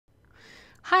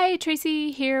Hi,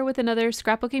 Tracy here with another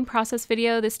scrapbooking process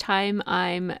video. This time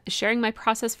I'm sharing my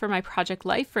process for my project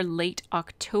life for late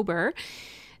October.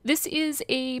 This is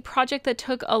a project that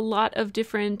took a lot of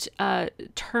different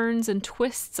turns and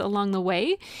twists along the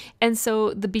way. And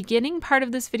so the beginning part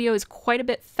of this video is quite a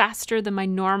bit faster than my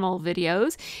normal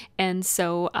videos. And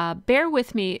so bear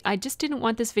with me. I just didn't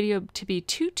want this video to be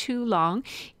too long.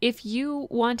 If you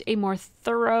want a more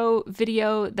thorough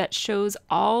video that shows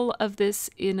all of this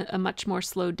in a much more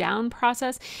slowed down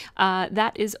process,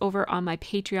 that is over on my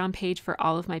Patreon page for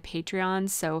all of my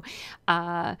Patreons. So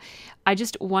I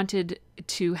just wanted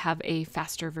to have a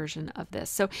faster version of this.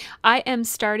 So I am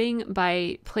starting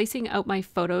by placing out my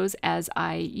photos as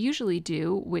I usually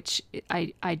do, which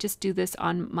I just do this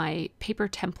on my paper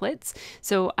templates.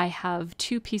 So I have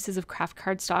 2 pieces of craft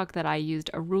cardstock that I used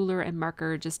a ruler and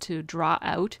marker just to draw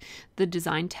out the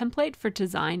design template for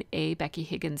Design A Becky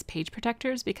Higgins page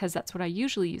protectors, because that's what I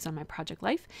usually use on my project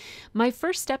life. My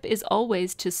first step is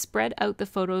always to spread out the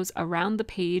photos around the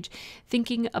page,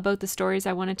 thinking about the stories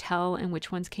I want to tell and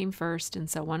which ones came first, and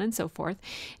so on and so forth.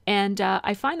 And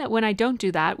I find that when I don't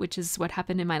do that, which is what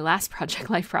happened in my last project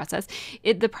life process,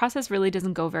 the process really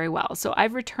doesn't go very well. So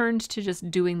I've returned to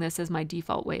just doing this as my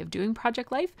default way of doing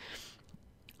project life.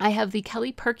 I have the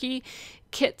Kelly Purkey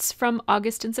kits from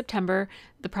August and September,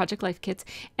 the Project Life kits,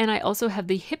 and I also have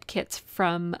the hip kits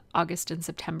from August and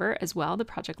September as well, the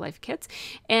Project Life kits.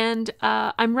 And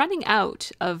I'm running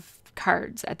out of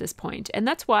cards at this point, and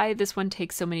that's why this one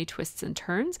takes so many twists and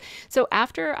turns. So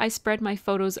after I spread my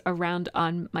photos around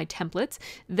on my templates,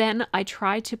 then I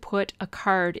try to put a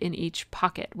card in each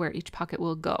pocket where each pocket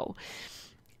will go.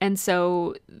 And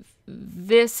so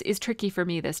this is tricky for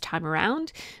me this time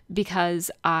around because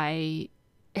I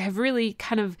have really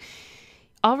kind of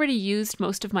already used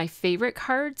most of my favorite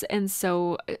cards, and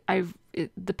so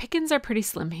the pickings are pretty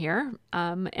slim here,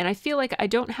 and I feel like I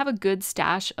don't have a good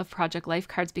stash of Project Life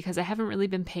cards because I haven't really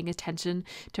been paying attention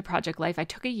to Project Life. I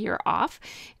took a year off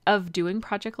of doing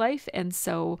Project Life, and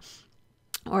so,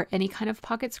 or any kind of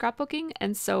pocket scrapbooking,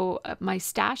 and so my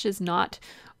stash is not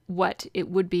what it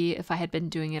would be if I had been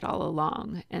doing it all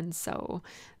along. And so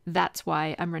that's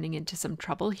why I'm running into some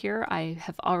trouble here. I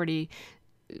have already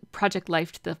Project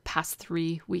Lifed the past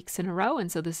 3 weeks in a row, and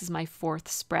so this is my 4th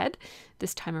spread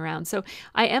this time around. So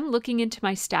I am looking into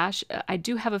my stash. I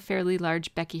do have a fairly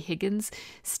large Becky Higgins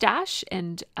stash,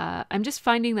 and I'm just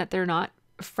finding that they're not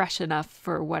fresh enough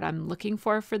for what I'm looking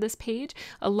for this page.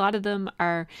 A lot of them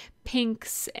are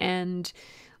pinks and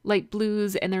light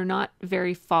blues, and they're not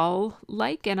very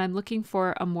fall-like, and I'm looking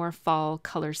for a more fall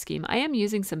color scheme. I am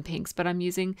using some pinks, but I'm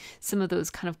using some of those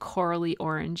kind of corally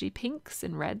orangey pinks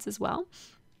and reds as well.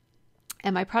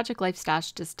 And my Project Life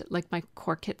stash, just like my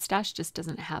core kit stash, just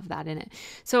doesn't have that in it.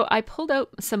 So I pulled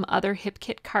out some other hip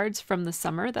kit cards from the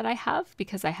summer that I have,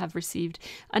 because I have received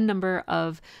a number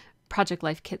of Project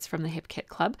Life kits from the Hip Kit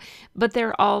Club, but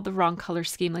they're all the wrong color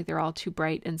scheme, like they're all too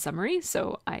bright and summery,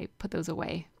 so I put those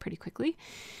away pretty quickly.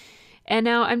 And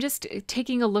now I'm just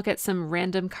taking a look at some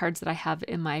random cards that I have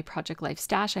in my Project Life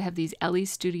stash. I have these Ellie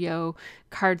Studio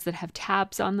cards that have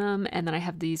tabs on them, and then I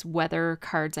have these weather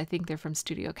cards. I think they're from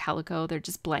Studio Calico. They're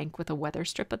just blank with a weather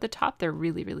strip at the top. They're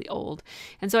really, really old.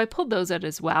 And so I pulled those out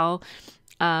as well.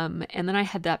 And then I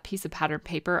had that piece of pattern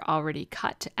paper already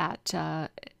cut at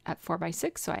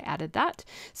 4x6, so I added that.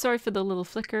 Sorry for the little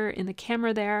flicker in the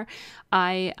camera there.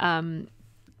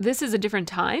 This is a different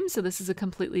time, so this is a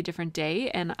completely different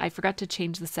day, and I forgot to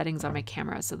change the settings on my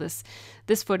camera, so this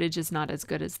footage is not as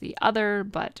good as the other,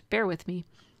 but bear with me.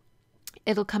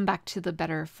 It'll come back to the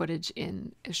better footage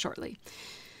in shortly.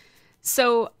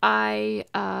 So I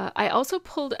also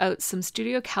pulled out some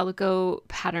Studio Calico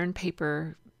pattern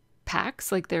paper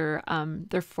packs, like they're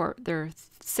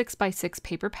 6x6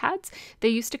 paper pads. They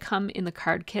used to come in the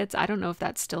card kits. I don't know if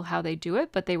that's still how they do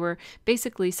it, but they were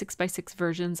basically 6x6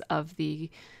 versions of the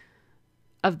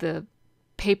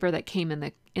paper that came in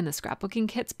the scrapbooking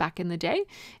kits back in the day.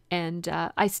 And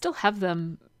I still have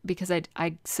them because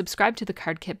I subscribed to the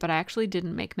card kit, but I actually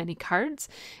didn't make many cards,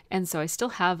 and so I still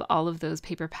have all of those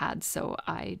paper pads. So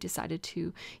I decided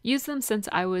to use them since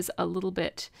I was a little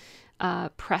bit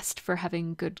pressed for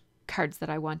having good cards that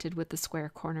I wanted with the square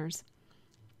corners.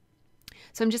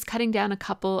 So I'm just cutting down a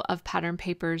couple of pattern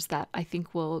papers that I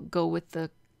think will go with the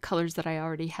colors that I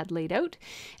already had laid out.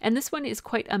 And this one is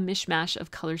quite a mishmash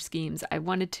of color schemes. I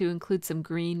wanted to include some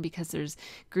green because there's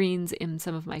greens in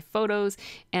some of my photos,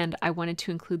 and I wanted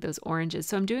to include those oranges.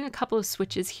 So I'm doing a couple of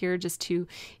switches here just to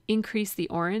increase the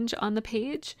orange on the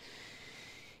page.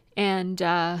 And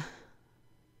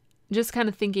just kind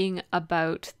of thinking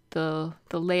about the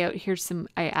layout here.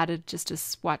 I added just a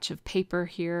swatch of paper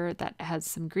here that has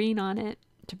some green on it,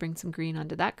 to bring some green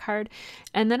onto that card.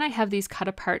 And then I have these cut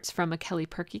aparts from a Kelly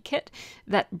Purkey kit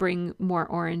that bring more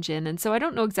orange in. And so I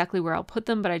don't know exactly where I'll put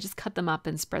them, but I just cut them up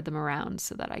and spread them around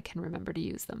so that I can remember to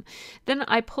use them. Then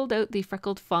I pulled out the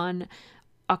Freckled Fawn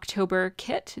October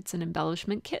kit. It's an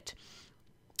embellishment kit.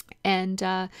 And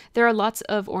there are lots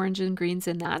of orange and greens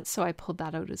in that, so I pulled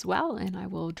that out as well, and I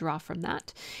will draw from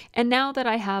that. And now that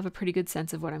I have a pretty good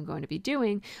sense of what I'm going to be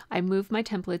doing, I move my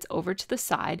templates over to the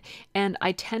side, and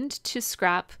I tend to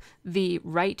scrap the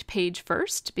right page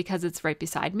first because it's right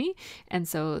beside me, and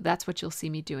so that's what you'll see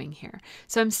me doing here.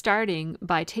 So I'm starting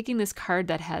by taking this card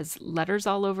that has letters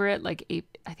all over it, like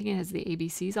I think it has the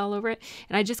ABCs all over it,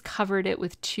 and I just covered it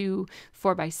with 2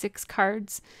 4x6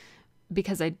 cards,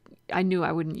 because I knew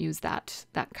I wouldn't use that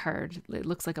card. It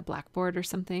looks like a blackboard or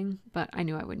something, but I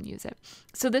knew I wouldn't use it.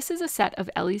 So this is a set of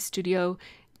Ellie's Studio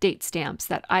date stamps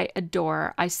that I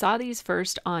adore. I saw these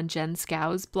first on Jen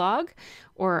Scow's blog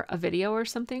or a video or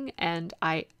something, and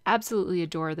I absolutely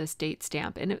adore this date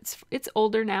stamp. And it's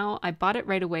older now. I bought it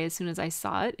right away as soon as I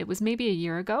saw it. It was maybe a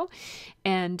year ago,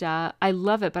 and I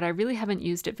love it, but I really haven't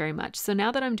used it very much. So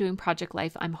now that I'm doing Project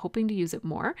Life, I'm hoping to use it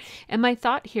more. And my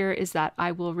thought here is that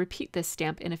I will repeat this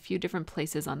stamp in a few different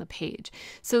places on the page.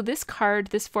 So this card,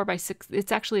 this 4x6,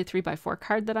 it's actually a 3x4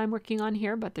 card that I'm working on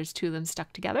here, but there's 2 of them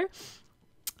stuck together.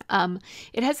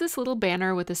 It has this little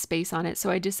banner with a space on it,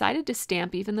 so I decided to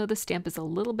stamp, even though the stamp is a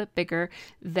little bit bigger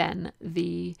than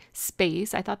the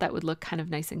space. I thought that would look kind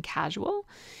of nice and casual.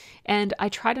 And I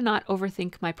try to not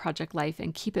overthink my project life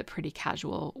and keep it pretty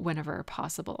casual whenever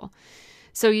possible.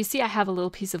 So you see I have a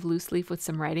little piece of loose leaf with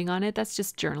some writing on it. That's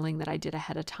just journaling that I did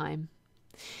ahead of time.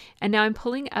 And now I'm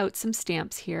pulling out some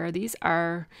stamps here. These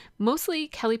are mostly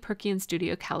Kelly Purkey and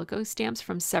Studio Calico stamps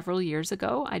from several years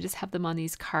ago. I just have them on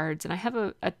these cards, and I have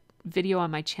a video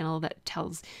on my channel that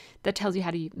tells you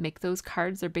how to make those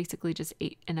cards. They're basically just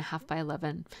 8.5 by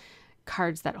 11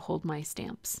 cards that hold my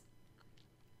stamps.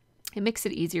 It makes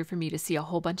it easier for me to see a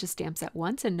whole bunch of stamps at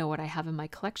once and know what I have in my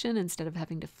collection instead of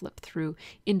having to flip through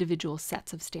individual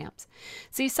sets of stamps.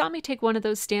 So you saw me take one of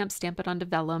those stamps, stamp it onto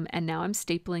vellum, and now I'm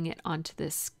stapling it onto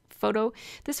this photo.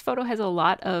 This photo has a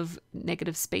lot of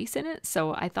negative space in it,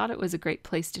 so I thought it was a great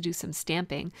place to do some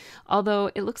stamping,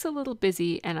 although it looks a little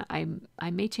busy and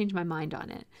I may change my mind on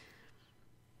it.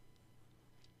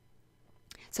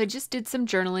 So I just did some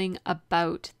journaling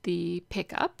about the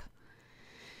pickup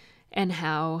and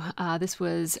how this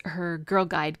was her Girl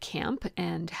Guide camp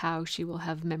and how she will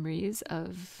have memories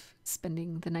of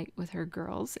spending the night with her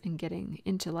girls and getting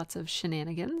into lots of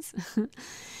shenanigans.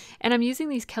 And I'm using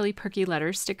these Kelly Purkey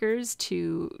letter stickers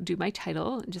to do my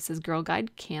title. It just says Girl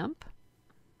Guide Camp.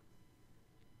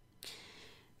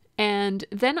 And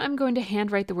then I'm going to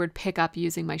handwrite the word pickup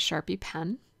using my Sharpie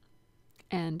pen.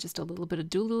 And just a little bit of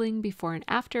doodling before and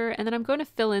after. And then I'm going to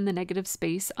fill in the negative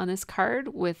space on this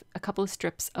card with a couple of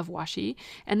strips of washi.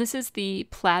 And this is the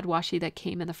plaid washi that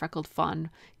came in the Freckled Fawn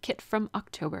kit from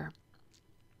October.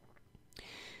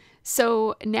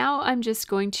 So now I'm just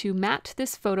going to mat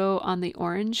this photo on the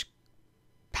orange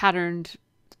patterned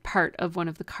part of one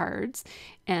of the cards,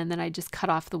 and then I just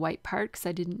cut off the white part because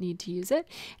I didn't need to use it.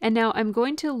 And now I'm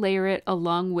going to layer it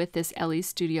along with this Ellie's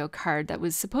Studio card that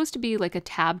was supposed to be like a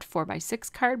tabbed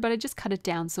 4x6 card, but I just cut it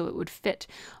down so it would fit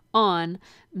on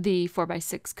the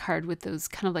 4x6 card with those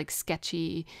kind of like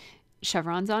sketchy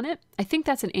chevrons on it. I think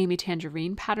that's an Amy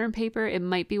Tangerine pattern paper. It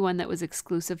might be one that was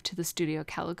exclusive to the Studio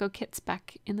Calico kits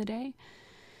back in the day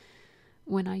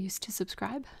when I used to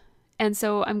subscribe. And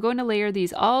so I'm going to layer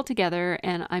these all together,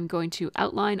 and I'm going to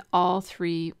outline all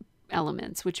 3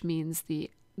 elements, which means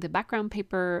the background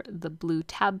paper, the blue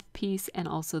tab piece, and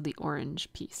also the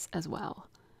orange piece as well.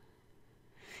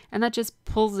 And that just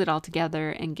pulls it all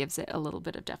together and gives it a little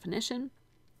bit of definition.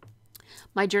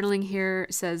 My journaling here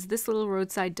says, this little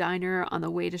roadside diner on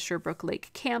the way to Sherbrooke Lake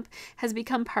Camp has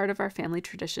become part of our family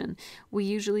tradition. We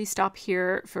usually stop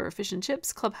here for fish and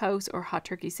chips, clubhouse, or hot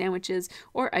turkey sandwiches,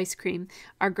 or ice cream.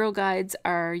 Our Girl Guides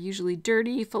are usually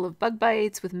dirty, full of bug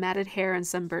bites, with matted hair and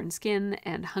sunburned skin,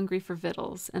 and hungry for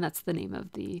victuals. And that's the name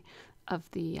of the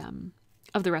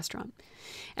restaurant.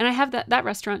 And I have that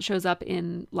restaurant shows up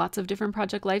in lots of different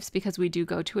Project Lives because we do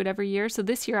go to it every year. So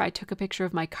this year I took a picture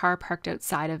of my car parked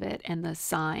outside of it and the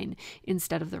sign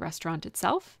instead of the restaurant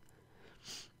itself,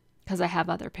 because I have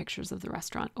other pictures of the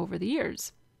restaurant over the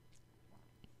years.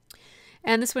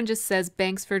 And this one just says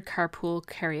Banksford Carpool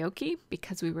Karaoke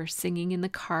because we were singing in the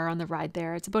car on the ride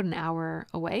there. It's about an hour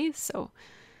away, so.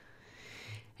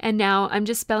 And now I'm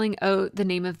just spelling out the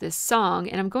name of this song,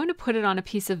 and I'm going to put it on a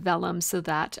piece of vellum so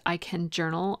that I can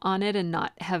journal on it and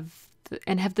not have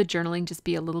and have the journaling just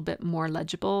be a little bit more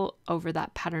legible over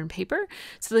that pattern paper.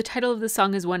 So the title of the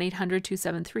song is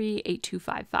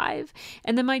 1-800-273-8255.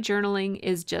 And then my journaling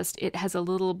is just, it has a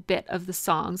little bit of the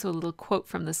song, so a little quote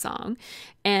from the song.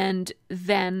 And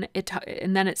then it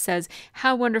says,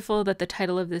 how wonderful that the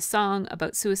title of this song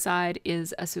about suicide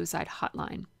is a suicide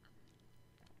hotline.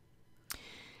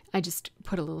 I just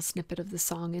put a little snippet of the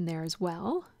song in there as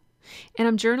well. And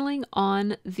I'm journaling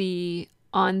on the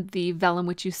vellum,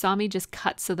 which you saw me just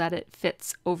cut so that it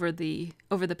fits over the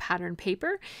pattern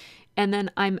paper. And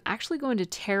then I'm actually going to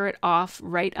tear it off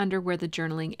right under where the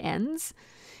journaling ends.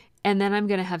 And then I'm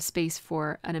going to have space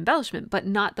for an embellishment, but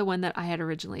not the one that I had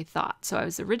originally thought. So I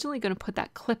was originally going to put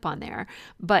that clip on there,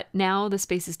 but now the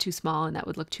space is too small and that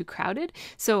would look too crowded.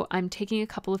 So I'm taking a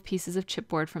couple of pieces of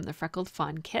chipboard from the Freckled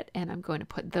Fawn kit and I'm going to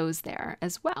put those there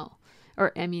as well.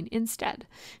 Or I mean, instead.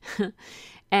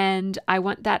 And I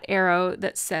want that arrow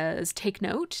that says take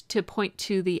note to point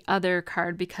to the other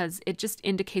card because it just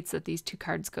indicates that these two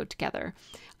cards go together.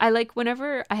 I like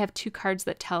whenever I have two cards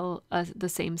that tell the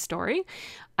same story,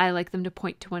 I like them to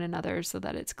point to one another so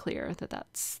that it's clear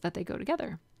that they go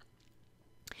together.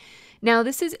 Now,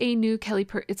 this is a new Kelly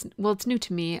it's new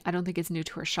to me. I don't think it's new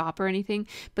to her shop or anything,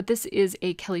 but this is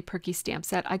a Kelly Purkey stamp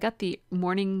set. I got the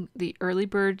early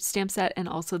bird stamp set and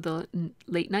also the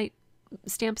late night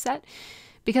stamp set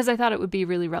because I thought it would be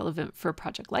really relevant for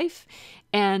Project Life.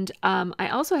 And I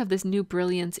also have this new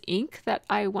Brilliance ink that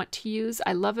I want to use.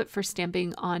 I love it for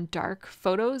stamping on dark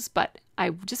photos, but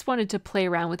I just wanted to play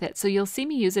around with it. So you'll see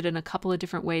me use it in a couple of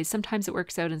different ways. Sometimes it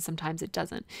works out and sometimes it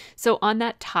doesn't. So on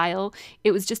that tile,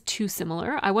 it was just too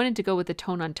similar. I wanted to go with the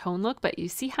tone on tone look, but you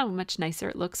see how much nicer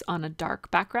it looks on a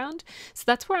dark background. So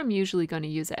that's where I'm usually going to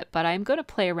use it, but I'm going to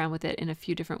play around with it in a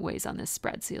few different ways on this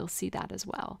spread. So you'll see that as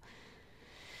well.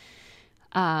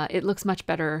 It looks much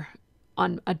better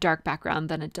on a dark background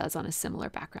than it does on a similar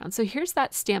background. So here's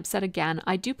that stamp set again.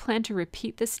 I do plan to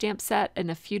repeat this stamp set in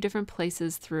a few different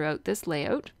places throughout this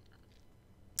layout.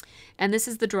 And this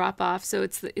is the drop off. So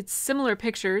it's similar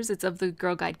pictures. It's of the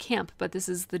Girl Guide camp, but this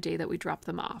is the day that we drop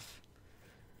them off.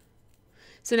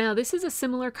 So now this is a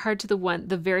similar card to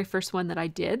the very first one that I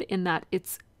did in that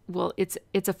it's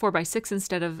a 4x6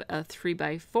 instead of a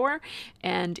 3x4,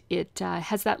 and it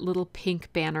has that little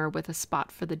pink banner with a spot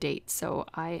for the date. So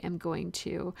I am going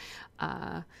to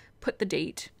put the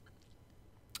date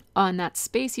on that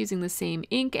space using the same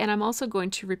ink, and I'm also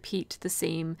going to repeat the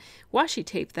same washi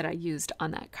tape that I used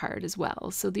on that card as well.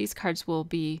 So these cards will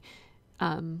be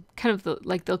kind of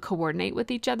they'll coordinate with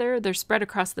each other. They're spread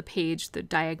across the page, they're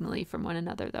diagonally from one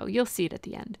another though. You'll see it at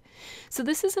the end. So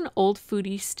this is an old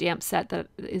foodie stamp set that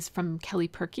is from Kelly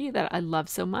Purkey that I love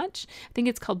so much. I think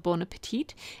it's called Bon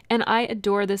Appetit. And I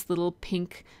adore this little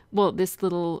pig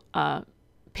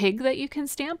that you can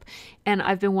stamp. And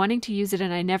I've been wanting to use it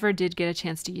and I never did get a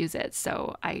chance to use it.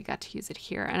 So I got to use it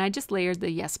here. And I just layered the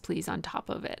yes please on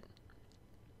top of it.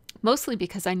 Mostly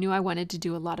because I knew I wanted to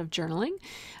do a lot of journaling.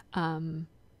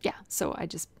 So I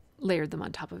just layered them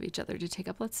on top of each other to take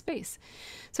up less space.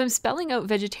 So I'm spelling out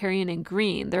vegetarian in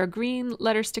green. There are green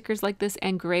letter stickers like this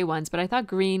and gray ones, but I thought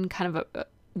green kind of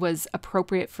was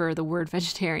appropriate for the word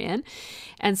vegetarian.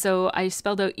 And so I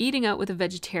spelled out eating out with a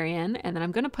vegetarian, and then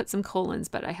I'm going to put some colons,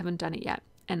 but I haven't done it yet.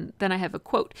 And then I have a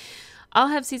quote. I'll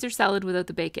have Caesar salad without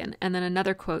the bacon. And then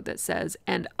another quote that says,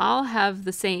 and I'll have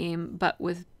the same, but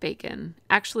with bacon.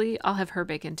 Actually, I'll have her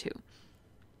bacon too.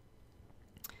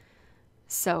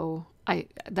 So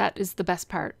that is the best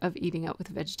part of eating out with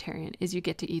a vegetarian is you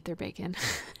get to eat their bacon.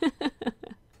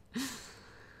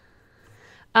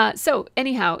 So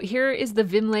anyhow, here is the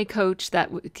Vimlay coach that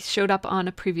showed up on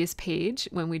a previous page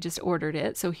when we just ordered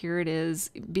it. So here it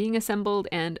is being assembled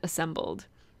and assembled.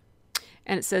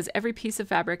 And it says every piece of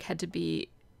fabric had to be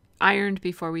ironed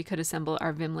before we could assemble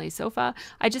our Vimlay sofa.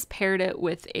 I just paired it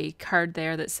with a card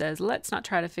there that says, let's not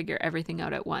try to figure everything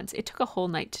out at once. It took a whole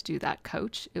night to do that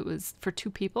coach. It was for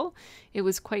 2 people. It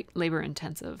was quite labor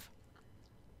intensive.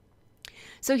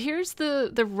 So here's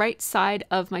the right side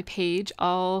of my page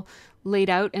all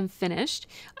laid out and finished.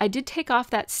 I did take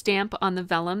off that stamp on the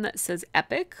vellum that says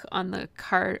epic on the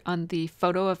card, on the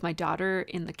photo of my daughter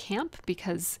in the camp,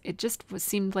 because it just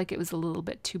seemed like it was a little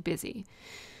bit too busy.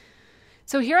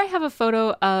 So here I have a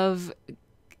photo of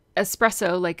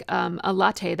espresso, like a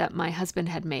latte that my husband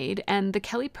had made, and the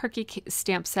Kelly Purkey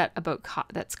stamp set about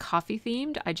that's coffee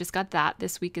themed. I just got that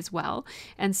this week as well.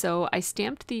 And so I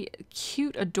stamped the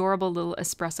cute, adorable little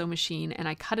espresso machine and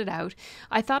I cut it out.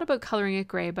 I thought about coloring it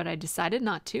gray, but I decided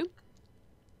not to.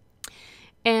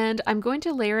 And I'm going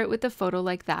to layer it with the photo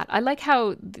like that. I like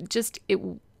how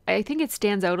I think it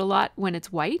stands out a lot when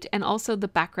it's white, and also the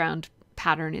background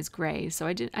pattern is gray, so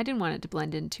I didn't want it to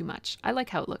blend in too much. I like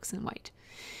how it looks in white.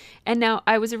 And now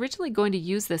I was originally going to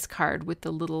use this card with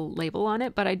the little label on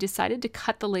it, but I decided to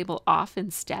cut the label off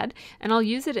instead, and I'll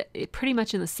use it pretty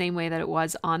much in the same way that it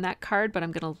was on that card, but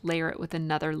I'm going to layer it with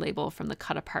another label from the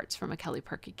cut aparts from a Kelly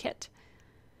Purkey kit.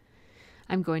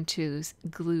 I'm going to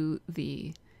glue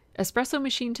the espresso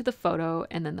machine to the photo,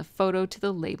 and then the photo to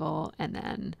the label, and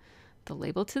then the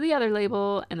label to the other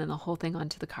label, and then the whole thing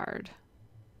onto the card.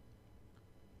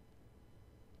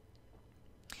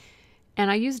 And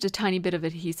I used a tiny bit of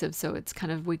adhesive, so it's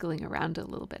kind of wiggling around a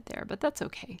little bit there, but that's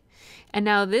okay. And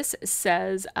now this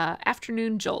says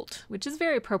afternoon jolt, which is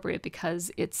very appropriate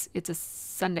because it's a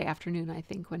Sunday afternoon, I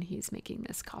think, when he's making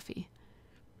this coffee.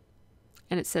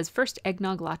 And it says first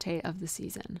eggnog latte of the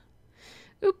season.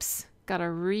 Oops, gotta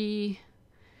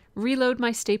reload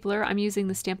my stapler. I'm using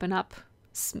the Stampin' Up!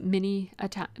 Mini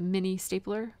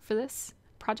stapler for this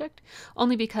project,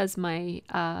 only because my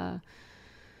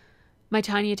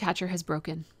tiny attacher has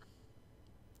broken.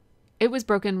 It was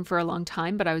broken for a long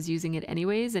time, but I was using it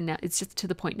anyways, and now it's just to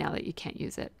the point now that you can't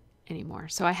use it anymore.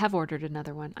 So I have ordered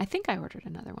another one. I think I ordered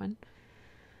another one.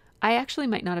 I actually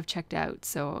might not have checked out,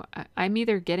 so I'm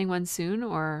either getting one soon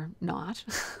or not.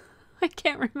 I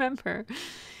can't remember.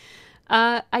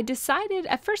 I decided,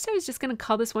 at first I was just going to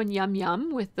call this one Yum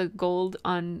Yum with the gold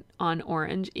on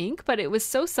orange ink, but it was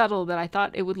so subtle that I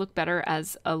thought it would look better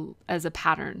as a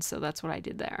pattern, so that's what I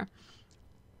did there.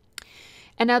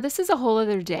 And now this is a whole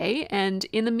other day, and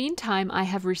in the meantime I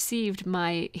have received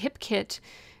my Hip Kit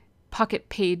pocket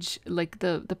page, like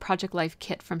the Project Life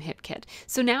kit from Hip Kit.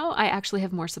 So now I actually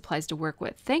have more supplies to work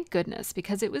with. Thank goodness,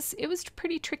 because it was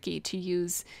pretty tricky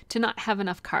to not have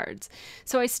enough cards.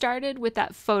 So I started with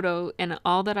that photo, and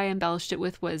all that I embellished it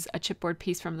with was a chipboard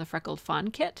piece from the Freckled Fawn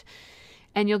kit.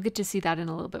 And you'll get to see that in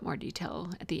a little bit more detail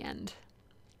at the end.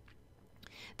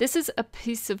 This is a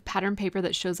piece of pattern paper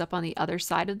that shows up on the other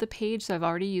side of the page, so I've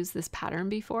already used this pattern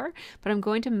before, but I'm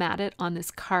going to mat it on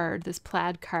this card, this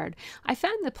plaid card. I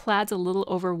found the plaids a little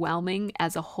overwhelming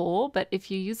as a whole, but if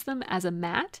you use them as a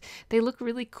mat, they look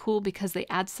really cool because they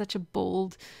add such a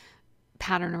bold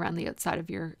pattern around the outside of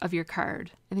your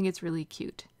card. I think it's really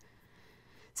cute.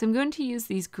 So I'm going to use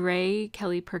these gray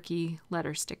Kelly Purkey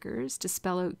letter stickers to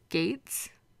spell out Gates.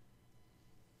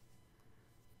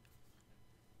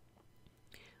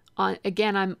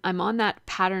 Again, I'm on that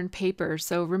pattern paper.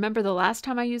 So remember, the last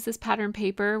time I used this pattern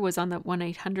paper was on that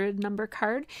 1-800 number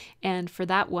card. And for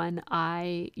that one,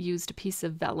 I used a piece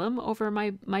of vellum over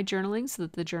my journaling so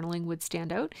that the journaling would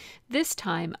stand out. This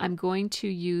time I'm going to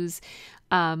use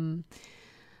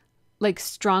like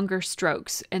stronger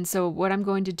strokes. And so what I'm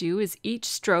going to do is each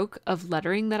stroke of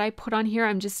lettering that I put on here,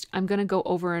 I'm going to go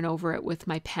over and over it with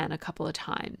my pen a couple of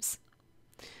times.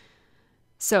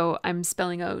 So I'm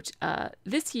spelling out,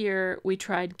 this year we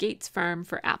tried Gates Farm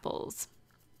for apples.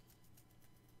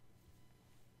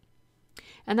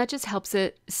 And that just helps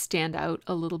it stand out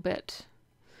a little bit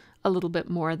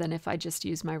more than if I just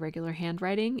use my regular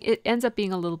handwriting. It ends up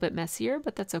being a little bit messier,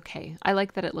 but that's okay. I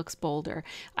like that it looks bolder.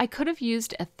 I could have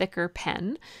used a thicker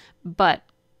pen, but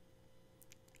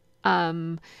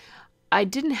I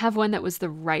didn't have one that was the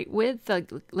right width.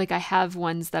 Like I have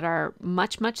ones that are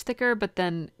much thicker, but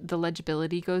then the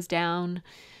legibility goes down,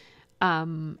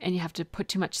 and you have to put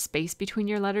too much space between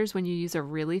your letters when you use a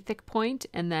really thick point.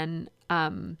 And then,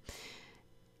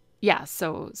 yeah,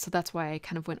 so that's why I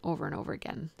kind of went over and over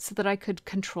again so that I could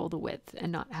control the width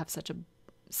and not have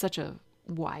such a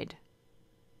wide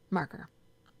marker.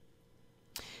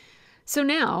 So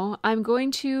now I'm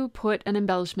going to put an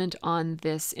embellishment on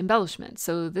this embellishment.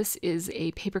 So this is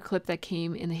a paper clip that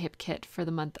came in the Hip Kit for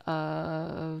the month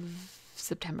of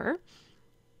September.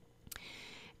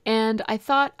 And I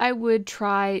thought I would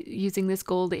try using this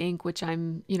gold ink, which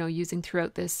I'm, using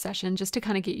throughout this session just to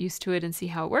kind of get used to it and see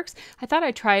how it works. I thought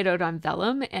I'd try it out on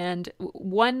vellum, and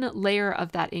one layer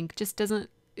of that ink just doesn't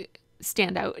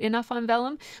stand out enough on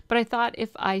vellum. But I thought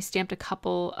if I stamped a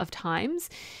couple of times,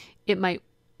 it might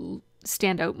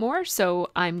stand out more. So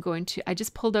I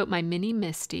just pulled out my mini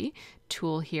Misty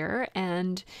tool here,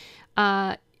 and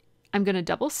I'm going to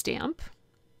double stamp.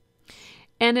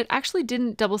 And it actually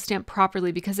didn't double stamp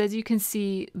properly because, as you can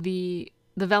see, the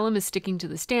vellum is sticking to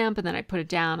the stamp, and then I put it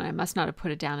down, and I must not have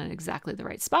put it down in exactly the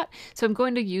right spot. So I'm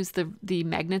going to use the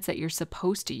magnets that you're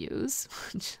supposed to use.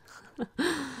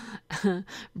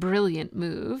 Brilliant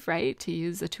move, right? To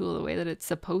use a tool the way that it's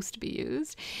supposed to be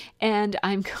used. And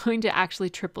I'm going to actually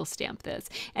triple stamp this.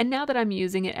 And now that I'm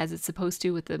using it as it's supposed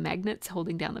to with the magnets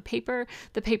holding down the paper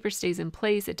stays in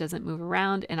place, it doesn't move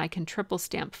around, and I can triple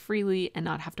stamp freely and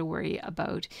not have to worry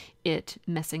about it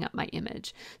messing up my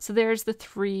image. So there's the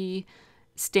 3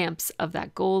 stamps of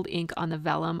that gold ink on the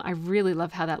vellum. I really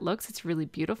love how that looks. It's really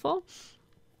beautiful.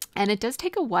 And it does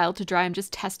take a while to dry. I'm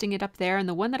just testing it up there. And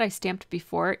the one that I stamped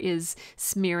before is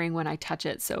smearing when I touch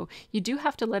it. So you do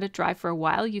have to let it dry for a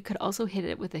while. You could also hit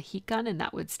it with a heat gun and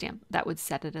that would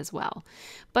set it as well.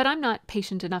 But I'm not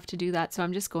patient enough to do that. So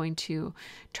I'm just going to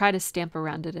try to stamp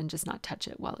around it and just not touch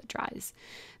it while it dries.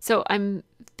 So I'm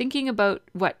thinking about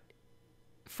what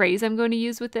phrase I'm going to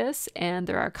use with this. And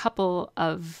there are a couple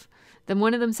of them.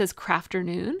 One of them says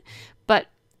crafternoon, but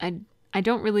I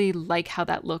don't really like how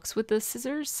that looks with the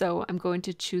scissors, so I'm going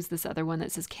to choose this other one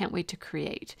that says can't wait to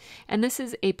create. And this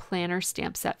is a planner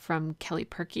stamp set from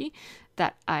Purkey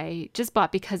that I just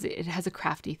bought because it has a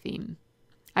crafty theme.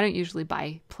 I don't usually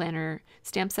buy planner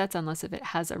stamp sets unless if it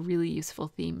has a really useful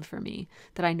theme for me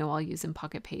that I know I'll use in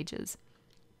pocket pages.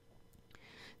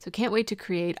 So can't wait to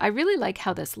create. I really like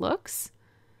how this looks.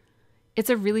 It's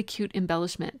a really cute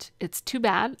embellishment. It's too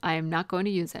bad I am not going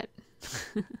to use it.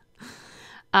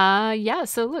 Yeah,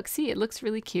 so look, see, it looks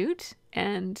really cute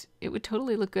and it would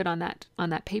totally look good on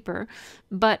that paper,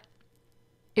 but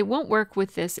it won't work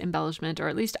with this embellishment, or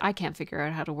at least I can't figure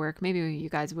out how to work. Maybe you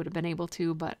guys would have been able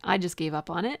to, but I just gave up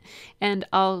on it and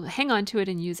I'll hang on to it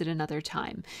and use it another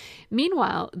time.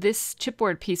 Meanwhile, this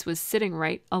chipboard piece was sitting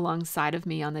right alongside of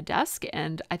me on the desk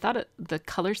and I thought the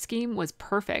color scheme was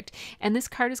perfect. And this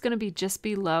card is going to be just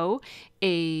below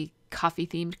a coffee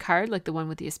themed card like the one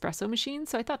with the espresso machine,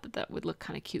 so I thought that would look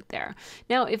kind of cute there.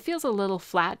 Now it feels a little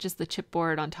flat, just the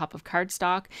chipboard on top of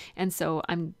cardstock, and so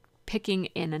I'm picking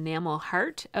an enamel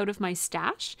heart out of my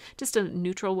stash, just a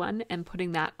neutral one, and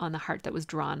putting that on the heart that was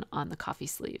drawn on the coffee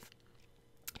sleeve.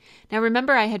 Now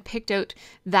remember I had picked out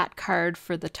that card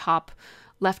for the top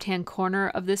left-hand corner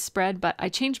of this spread, but I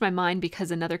changed my mind because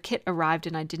another kit arrived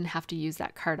and I didn't have to use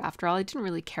that card after all. I didn't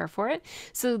really care for it.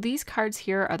 So these cards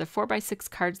here are the 4x6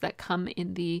 cards that come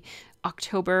in the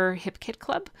October Hip Kit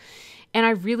Club. And I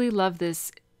really love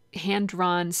this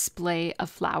hand-drawn splay of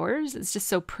flowers. It's just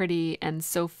so pretty and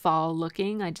so fall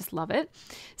looking. I just love it.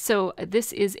 So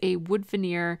this is a wood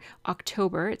veneer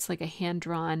October. It's like a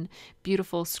hand-drawn,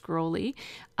 beautiful scrolly,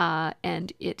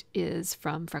 and it is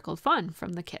from Freckled Fawn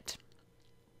from the kit.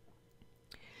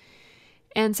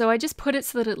 And so I just put it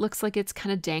so that it looks like it's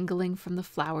kind of dangling from the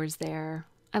flowers there.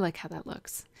 I like how that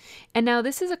looks. And now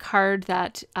this is a card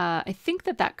that I think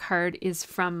that card is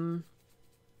from,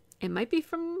 it might be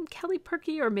from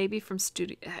Purkey or maybe from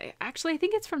Studio. Actually, I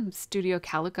think it's from Studio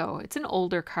Calico. It's an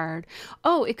older card.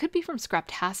 Oh, it could be from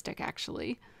Scraptastic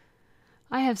actually.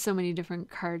 I have so many different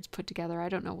cards put together. I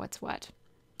don't know what's what.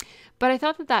 But I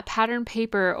thought that pattern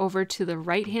paper over to the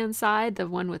right-hand side, the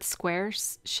one with square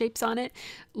shapes on it,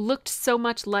 looked so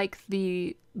much like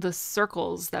the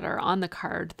circles that are on the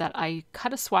card that I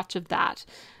cut a swatch of that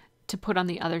to put on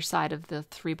the other side of the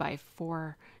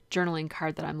 3x4 journaling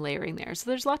card that I'm layering there.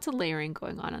 So there's lots of layering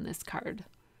going on this card.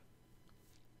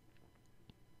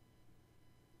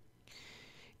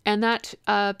 And that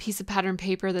piece of pattern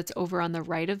paper that's over on the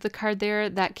right of the card there,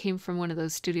 that came from one of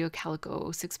those Studio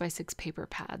Calico 6x6 paper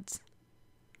pads.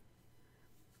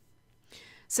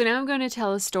 So now I'm going to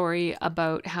tell a story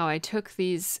about how I took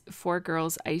these 4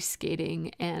 girls ice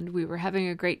skating and we were having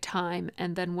a great time,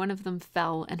 and then one of them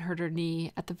fell and hurt her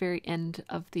knee at the very end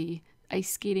of the ice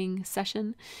skating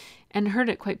session and hurt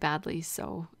it quite badly,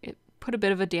 so it put a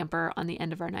bit of a damper on the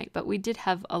end of our night, but we did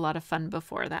have a lot of fun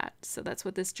before that. So that's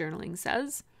what this journaling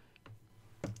says.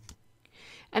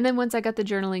 And then once I got the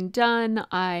journaling done,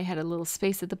 I had a little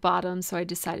space at the bottom, so I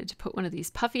decided to put one of these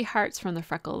puffy hearts from the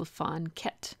Freckled Fawn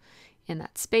kit in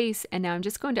that space. And now I'm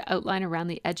just going to outline around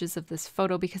the edges of this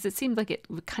photo because it seemed like it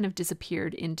kind of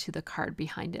disappeared into the card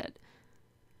behind it.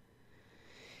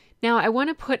 Now I want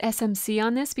to put SMC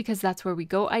on this because that's where we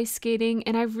go ice skating,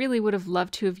 and I really would have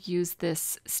loved to have used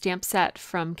this stamp set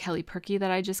from Purkey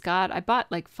that I just got. I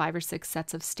bought like 5 or 6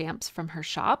 sets of stamps from her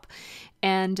shop,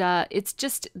 and it's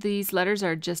just, these letters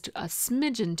are just a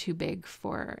smidgen too big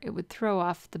for, it would throw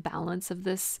off the balance of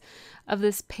this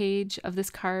page, of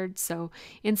this card. So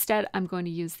instead I'm going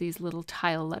to use these little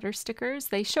tile letter stickers.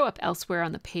 They show up elsewhere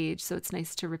on the page, so it's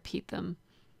nice to repeat them.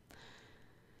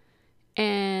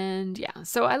 And yeah,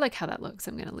 so I like how that looks.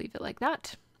 I'm going to leave it like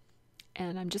that.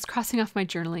 And I'm just crossing off my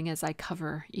journaling as I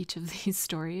cover each of these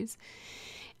stories.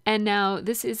 And now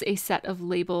this is a set of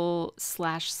label /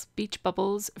 speech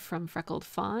bubbles from Freckled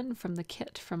Fawn from the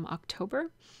kit from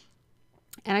October.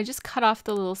 And I just cut off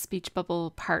the little speech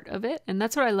bubble part of it. And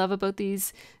that's what I love about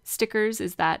these stickers,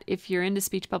 is that if you're into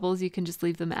speech bubbles, you can just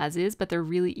leave them as is, but they're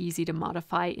really easy to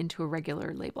modify into a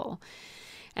regular label.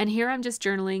 And here I'm just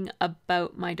journaling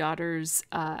about my daughter's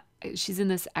she's in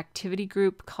this activity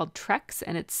group called Treks,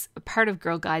 and it's a part of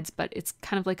Girl Guides, but it's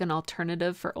kind of like an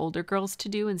alternative for older girls to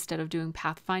do instead of doing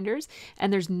Pathfinders.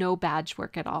 And there's no badge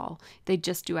work at all. They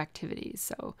just do activities.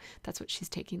 So that's what she's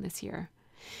taking this year.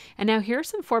 And now here are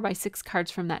some 4x6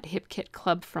 cards from that Hip Kit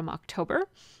Club from October.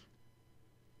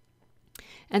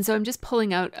 And so I'm just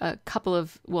pulling out a couple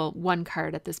of, well, one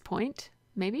card at this point,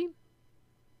 maybe.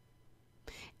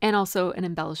 And also an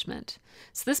embellishment.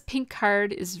 So this pink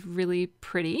card is really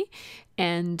pretty,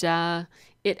 and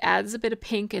it adds a bit of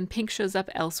pink, and pink shows up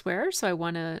elsewhere. So I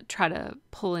want to try to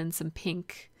pull in some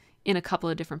pink in a couple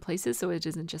of different places so it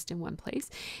isn't just in one place.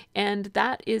 And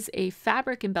that is a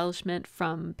fabric embellishment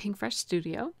from Pink Fresh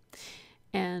Studio.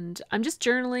 And I'm just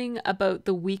journaling about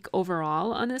the week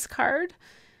overall on this card.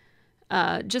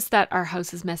 Just that our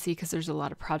house is messy because there's a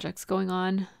lot of projects going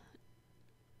on.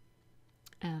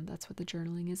 And that's what the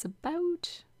journaling is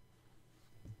about.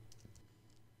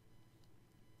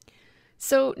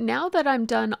 So now that I'm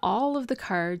done all of the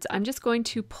cards, I'm just going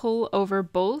to pull over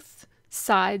both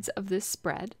sides of this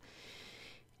spread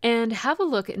and have a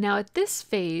look. Now at this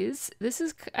phase, this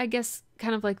is, I guess,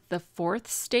 kind of like the fourth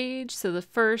stage. So the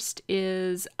first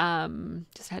is,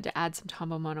 just had to add some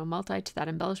Tombow Mono Multi to that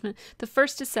embellishment. The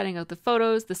first is setting out the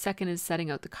photos. The second is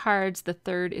setting out the cards. The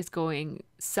third is going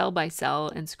cell by cell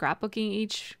and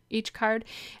scrapbooking each card.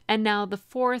 And now the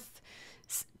fourth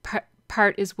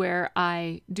part is where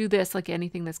I do this, like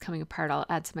anything that's coming apart, I'll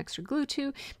add some extra glue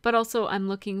to, but also I'm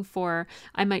looking for,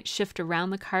 I might shift around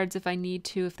the cards if I need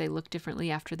to, if they look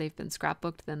differently after they've been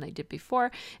scrapbooked than they did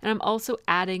before. And I'm also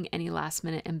adding any last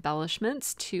minute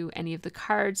embellishments to any of the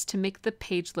cards to make the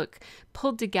page look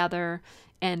pulled together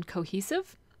and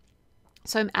cohesive.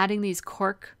 So I'm adding these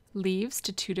cork leaves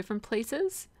to 2 different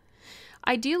places.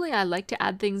 Ideally, I like to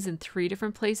add things in 3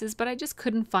 different places, but I just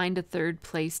couldn't find a third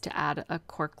place to add a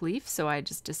cork leaf. So I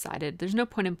just decided there's no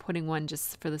point in putting one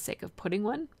just for the sake of putting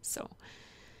one. So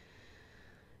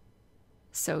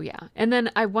yeah. And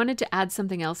then I wanted to add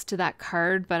something else to that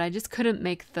card, but I just couldn't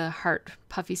make the heart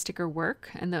puffy sticker work.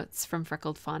 And that's from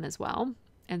Freckled Fawn as well.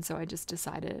 And so I just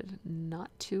decided not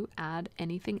to add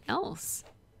anything else.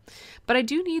 But I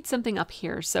do need something up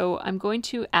here. So I'm going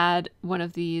to add one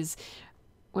of these.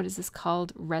 What is this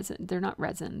called? Resin. They're not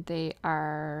resin. They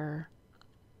are,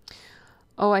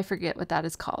 oh, I forget what that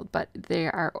is called, but they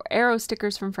are arrow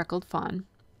stickers from Freckled Fawn.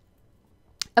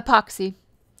 Epoxy.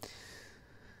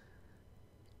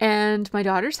 And my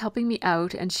daughter's helping me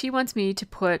out, and she wants me to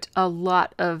put a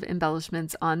lot of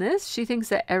embellishments on this. She thinks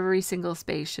that every single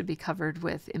space should be covered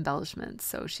with embellishments.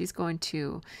 So she's going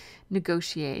to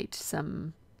negotiate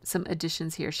some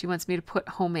additions here. She wants me to put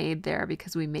homemade there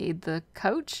because we made the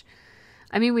couch.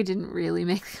 I mean, we didn't really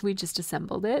make, we just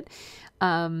assembled it.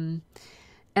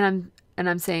 And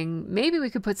I'm saying, maybe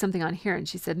we could put something on here. And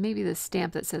she said, maybe the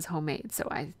stamp that says homemade. So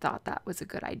I thought that was a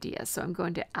good idea. So I'm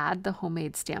going to add the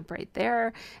homemade stamp right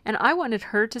there. And I wanted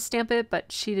her to stamp it,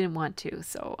 but she didn't want to.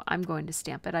 So I'm going to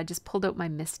stamp it. I just pulled out my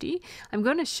Misty. I'm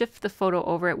going to shift the photo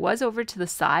over. It was over to the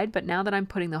side, but now that I'm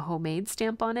putting the homemade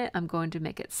stamp on it, I'm going to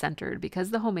make it centered because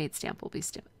the homemade stamp will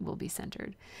be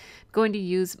centered. I'm going to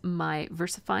use my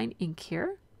VersaFine ink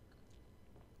here.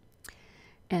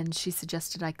 And she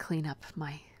suggested I clean up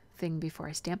my thing before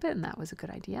I stamp it, and that was a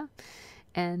good idea.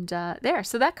 And there,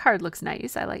 so that card looks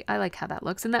nice. I like how that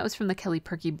looks, and that was from the Kelly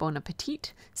Purkey Bon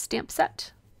Appetit stamp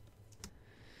set.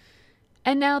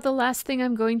 And now the last thing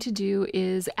I'm going to do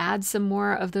is add some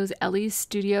more of those Ellie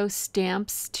Studio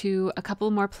stamps to a couple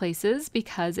more places,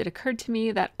 because it occurred to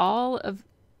me that all of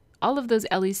those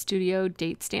Ellie Studio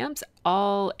date stamps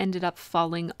all ended up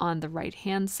falling on the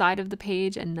right-hand side of the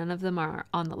page, and none of them are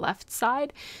on the left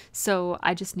side. So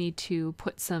I just need to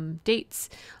put some dates.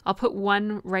 I'll put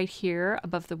one right here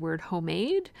above the word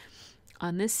homemade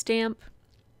on this stamp,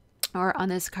 or on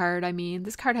this card. I mean,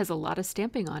 this card has a lot of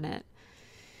stamping on it.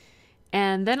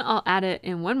 And then I'll add it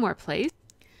in one more place.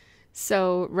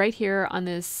 So right here on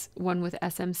this one with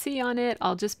SMC on it,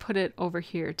 I'll just put it over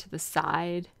here to the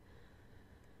side,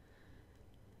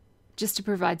 just to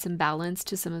provide some balance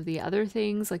to some of the other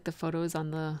things, like the photos on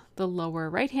the lower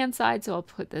right hand side. So I'll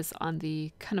put this on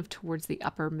the kind of towards the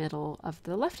upper middle of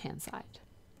the left hand side.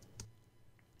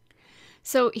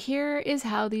 So here is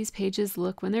how these pages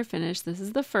look when they're finished. This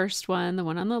is the first one, the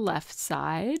one on the left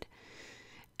side.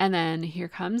 And then here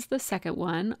comes the second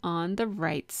one on the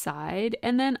right side.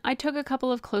 And then I took a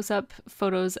couple of close-up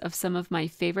photos of some of my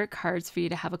favorite cards for you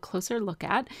to have a closer look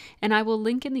at. And I will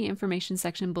link in the information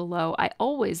section below. I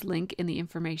always link in the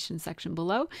information section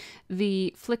below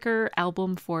the Flickr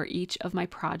album for each of my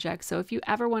projects. So if you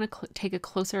ever want to take a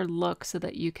closer look so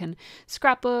that you can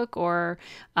scrapbook or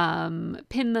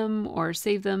pin them or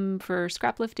save them for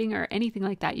scraplifting or anything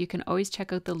like that, you can always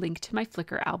check out the link to my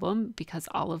Flickr album, because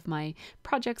all of my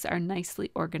projects are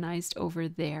nicely organized over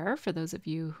there for those of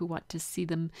you who want to see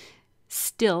them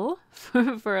still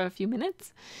for a few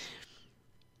minutes.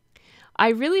 I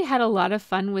really had a lot of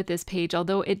fun with this page,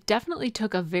 although it definitely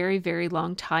took a very, very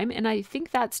long time. And I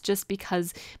think that's just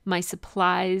because my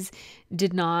supplies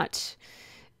did not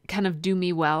kind of do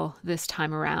me well this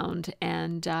time around.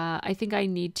 And I think I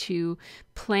need to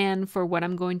plan for what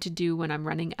I'm going to do when I'm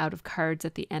running out of cards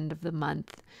at the end of the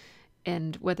month.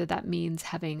 And whether that means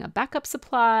having a backup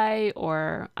supply,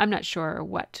 or I'm not sure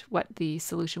what the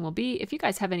solution will be. If you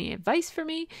guys have any advice for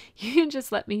me, you can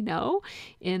just let me know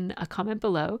in a comment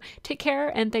below. Take care,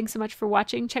 and thanks so much for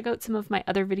watching. Check out some of my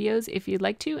other videos if you'd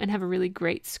like to, and have a really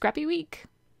great scrappy week.